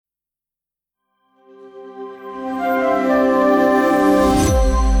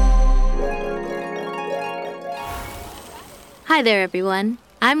Hi there, everyone.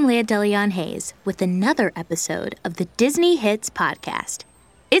 I'm Leah DeLeon Hayes with another episode of the Disney Hits podcast.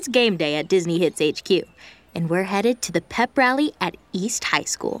 It's game day at Disney Hits HQ, and we're headed to the pep rally at East High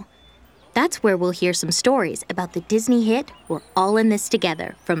School. That's where we'll hear some stories about the Disney hit We're All in This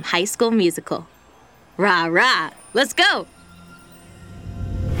Together from High School Musical. Rah, rah, let's go!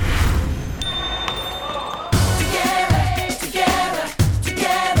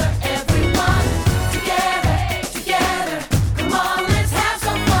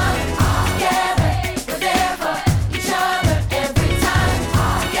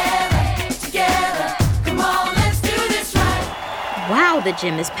 Wow, the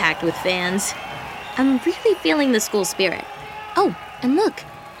gym is packed with fans. I'm really feeling the school spirit. Oh, and look,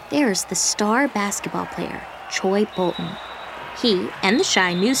 there's the star basketball player, Troy Bolton. He and the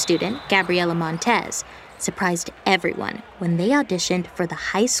shy new student, Gabriella Montez, surprised everyone when they auditioned for the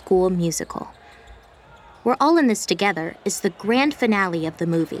High School Musical. We're All in This Together is the grand finale of the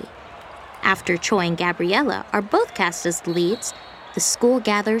movie. After Troy and Gabriella are both cast as the leads, the school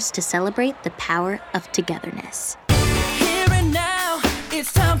gathers to celebrate the power of togetherness.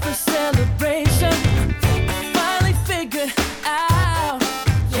 It's time for celebration. I finally figured out,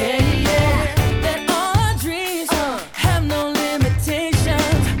 that all our dreams have no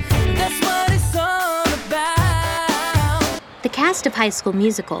limitations. That's what it's all about. The cast of High School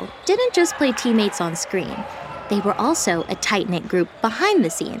Musical didn't just play teammates on screen. They were also a tight-knit group behind the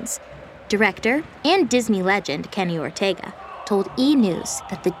scenes. Director and Disney legend Kenny Ortega told E! News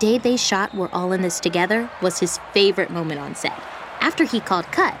that the day they shot We're All in This Together was his favorite moment on set. After he called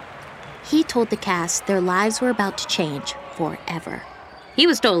cut, he told the cast their lives were about to change forever. He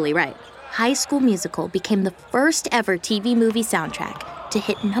was totally right. High School Musical became the first ever TV movie soundtrack to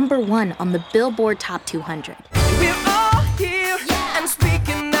hit #1 on the Billboard Top 200. We're all here and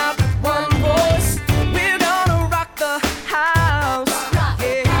speaking out with one voice. We're gonna rock the house.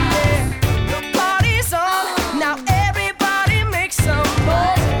 The party's on. Now everybody make some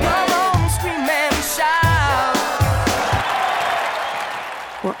noise. Come on, scream and shout.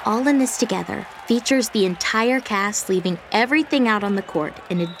 We're All in This Together features the entire cast leaving everything out on the court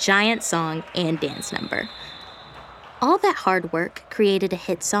in a giant song and dance number. All that hard work created a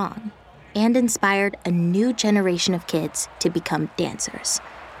hit song and inspired a new generation of kids to become dancers.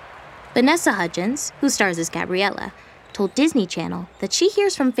 Vanessa Hudgens, who stars as Gabriella, told Disney Channel that she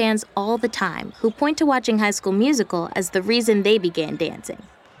hears from fans all the time who point to watching High School Musical as the reason they began dancing.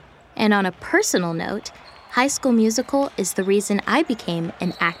 And on a personal note, High School Musical is the reason I became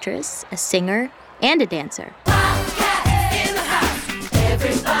an actress, a singer, and a dancer. Wildcats in the house.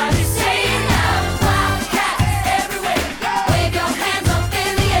 Everybody say it now. Wildcats everywhere. Wave your hands up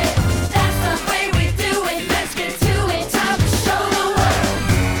in the air. That's the way we do it. Let's get to it. Time to show the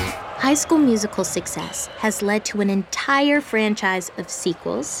world. High School Musical's success has led to an entire franchise of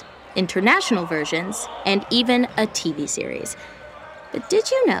sequels, international versions, and even a TV series. But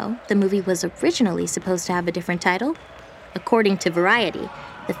did you know the movie was originally supposed to have a different title? According to Variety,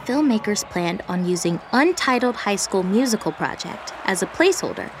 the filmmakers planned on using Untitled High School Musical Project as a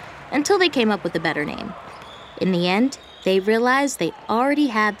placeholder until they came up with a better name. In the end, they realized they already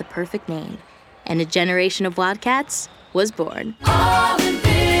had the perfect name, and a generation of Wildcats was born. All in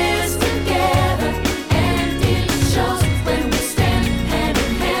this together, and it shows when we stand hand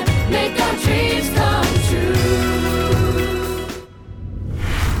in hand, make our dreams come true.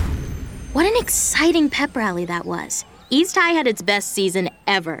 What an exciting pep rally that was. East High had its best season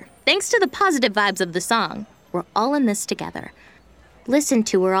ever, thanks to the positive vibes of the song, We're All in This Together. Listen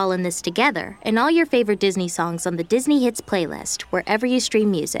to We're All in This Together and all your favorite Disney songs on the Disney Hits playlist wherever you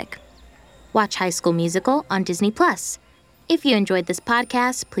stream music. Watch High School Musical on Disney+. If you enjoyed this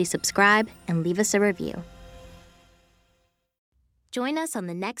podcast, please subscribe and leave us a review. Join us on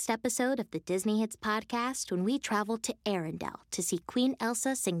the next episode of the Disney Hits podcast when we travel to Arendelle to see Queen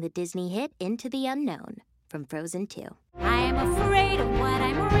Elsa sing the Disney hit Into the Unknown from Frozen 2. I am afraid of what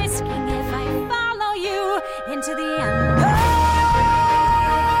I'm risking if I follow you into the unknown.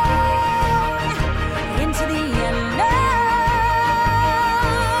 Into the unknown.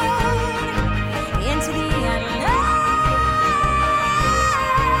 Into the unknown.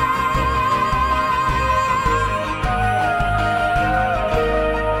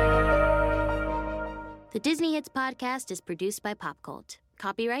 The Disney Hits podcast is produced by Popcult.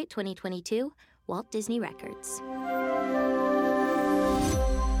 Copyright 2022, Walt Disney Records.